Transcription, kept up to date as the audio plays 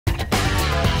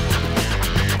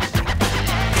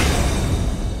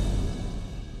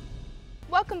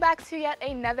back to yet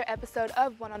another episode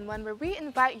of One-on-One, where we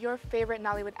invite your favorite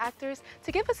Nollywood actors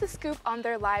to give us a scoop on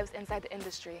their lives inside the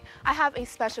industry. I have a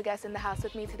special guest in the house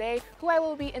with me today who I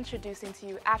will be introducing to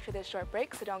you after this short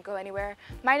break, so don't go anywhere.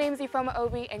 My name is Ifoma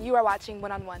Obi and you are watching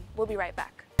One-on-One. We'll be right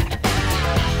back.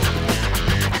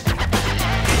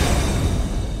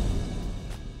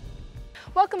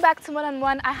 Welcome back to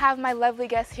One-on-One. I have my lovely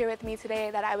guest here with me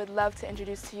today that I would love to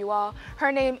introduce to you all. Her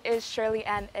name is Shirley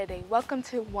Ann Ede. Welcome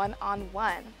to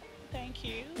One-on-One. Thank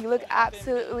you. You look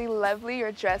absolutely lovely.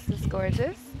 Your dress is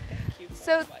gorgeous. Thank you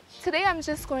So much. today I'm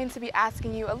just going to be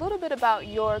asking you a little bit about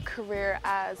your career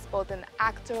as both an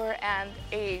actor and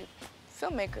a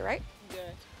filmmaker, right?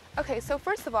 Good. Okay, so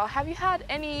first of all, have you had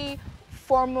any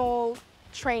formal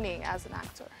training as an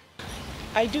actor?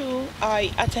 I do.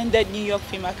 I attended New York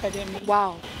Film Academy.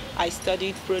 Wow. I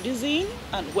studied producing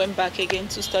and went back again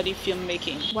to study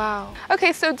filmmaking. Wow.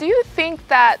 Okay, so do you think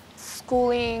that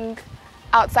schooling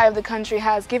outside of the country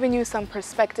has given you some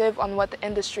perspective on what the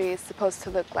industry is supposed to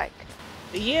look like?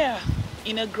 Yeah,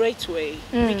 in a great way,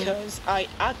 because I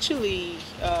actually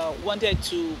wanted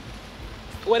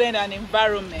an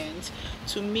environment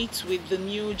to meet with the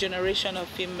new generation of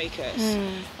filmmakers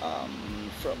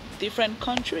from different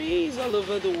countries all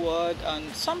over the world, and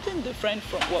something different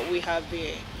from what we have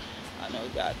here. I know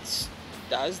that's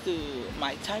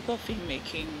my type of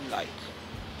filmmaking, like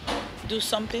do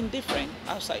something different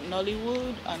outside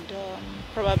Nollywood and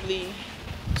probably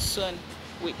soon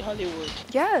with Hollywood.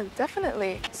 Yeah,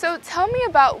 definitely. So tell me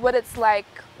about what it's like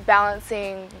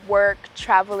balancing work,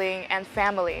 traveling, and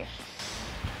family.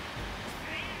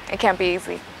 It can't be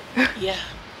easy. Yeah,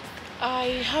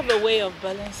 I have a way of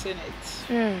balancing it,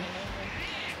 you know,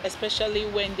 especially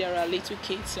when there are little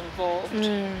kids involved.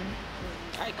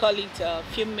 I call it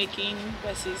filmmaking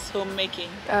versus homemaking.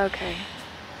 Okay.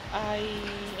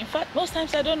 In fact, most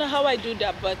times I don't know how I do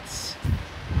that, but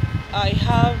I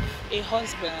have a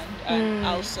husband, an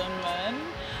awesome man,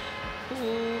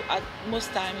 who at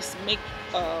most times make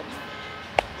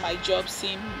my job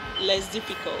seem less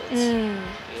difficult.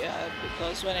 Yeah,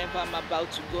 because whenever I'm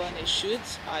about to go on a shoot,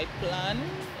 I plan.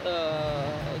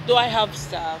 Though I have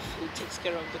staff who takes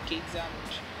care of the kids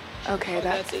and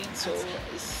other things, so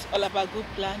it's all about good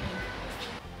planning.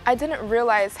 I didn't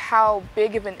realize how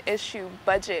big of an issue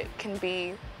budget can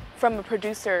be from a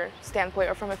producer standpoint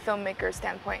or from a filmmaker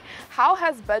standpoint. How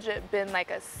has budget been like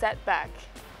a setback,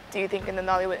 do you think, in the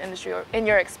Nollywood industry or in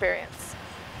your experience?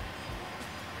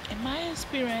 In my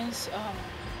experience,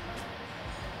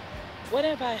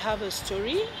 whenever I have a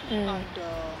story and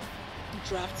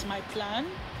draft my plan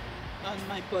and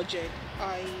my budget,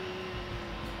 I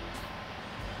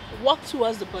work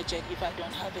towards the budget if I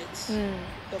don't have it.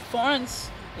 The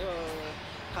funds,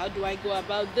 how do I go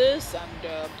about this,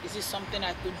 and is it something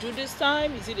I could do this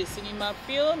time? Is it a cinema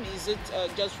film? Is it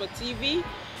just for TV?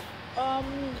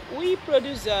 We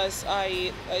producers,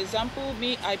 I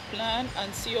plan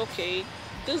and see, okay,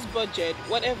 this budget,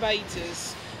 whatever it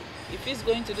is, if it's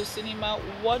going to the cinema,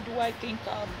 what do I think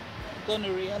I'm going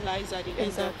to realize at the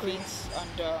end of it?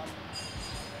 And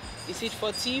is it for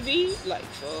TV, like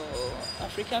for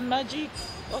African Magic?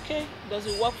 Okay, does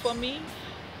it work for me?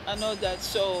 I know that.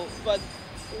 So, but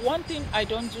one thing I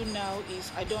don't do now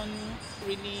is I don't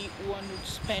really want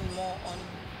to spend more on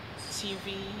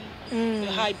TV,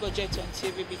 the high budget on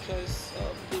TV, because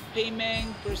the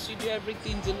payment procedure,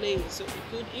 everything delays. So it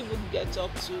could even get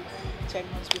up to 10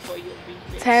 months before you're being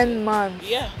paid. 10 months?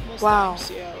 Yeah, most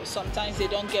times, yeah. Sometimes they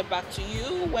don't get back to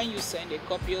you when you send a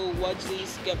copy. Oh, watch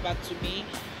this, get back to me.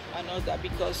 I know that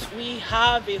because we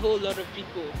have a whole lot of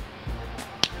people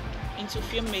into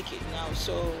filmmaking now.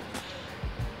 So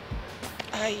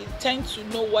I tend to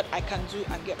know what I can do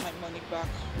and get my money back,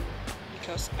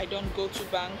 because I don't go to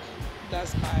bank.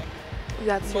 That's my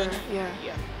money.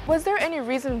 Yeah. Was there any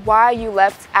reason why you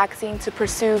left acting to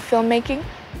pursue filmmaking?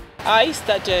 I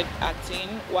started acting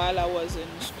while I was in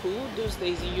school, those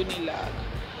days in Unilag,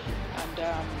 and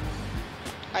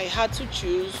I had to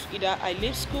choose either I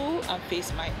leave school and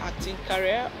face my acting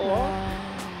career, or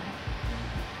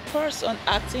course on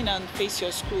acting and face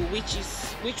your school,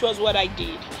 which was what I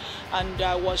did. And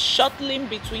I was shuttling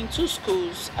between two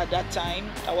schools at that time.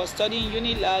 I was studying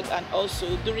Unilag, and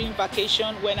also during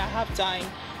vacation when I have time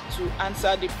to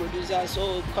answer the producers,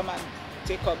 oh, come and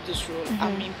take up this role.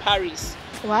 I'm in Paris.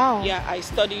 Wow. Yeah, I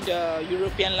studied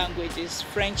European languages,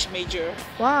 French major.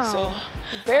 Wow. So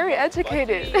very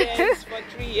educated. For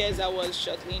 3 years I was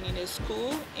shuttling in a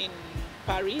school in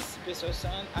Paris,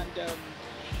 Besançon, and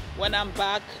when I'm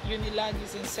back, Unilag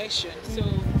is in session. So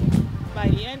by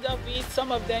the end of it,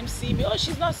 some of them see me, oh,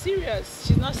 she's not serious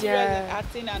in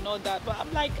acting and all that. But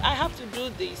I'm like, I have to do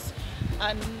this.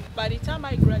 And by the time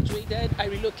I graduated, I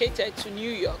relocated to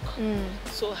New York.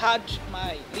 So had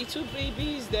my little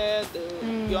babies there, the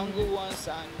younger ones,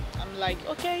 and I'm like,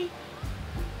 okay,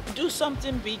 do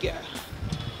something bigger.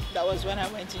 That was when I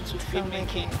went into film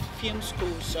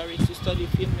school, to study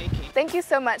filmmaking. Thank you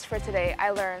so much for today. I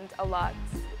learned a lot.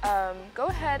 Go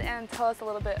ahead and tell us a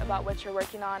little bit about what you're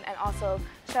working on, and also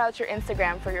shout out your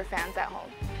Instagram for your fans at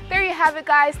home. There you have it,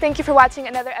 guys. Thank you for watching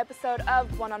another episode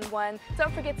of One on One.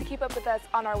 Don't forget to keep up with us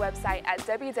on our website at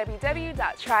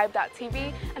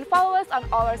www.trybe.tv and follow us on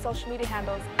all our social media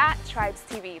handles at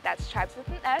TrybesTV. That's Trybes with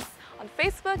an S on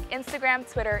Facebook, Instagram,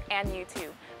 Twitter, and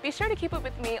YouTube. Be sure to keep up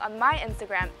with me on my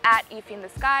Instagram at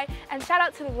EfeInTheSky, and shout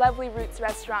out to the lovely Roots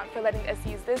Restaurant for letting us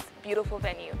use this beautiful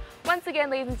venue. Once again,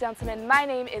 ladies and gentlemen, my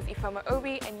name is Ifoma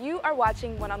Obi, and you are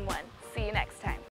watching One on One. See you next time.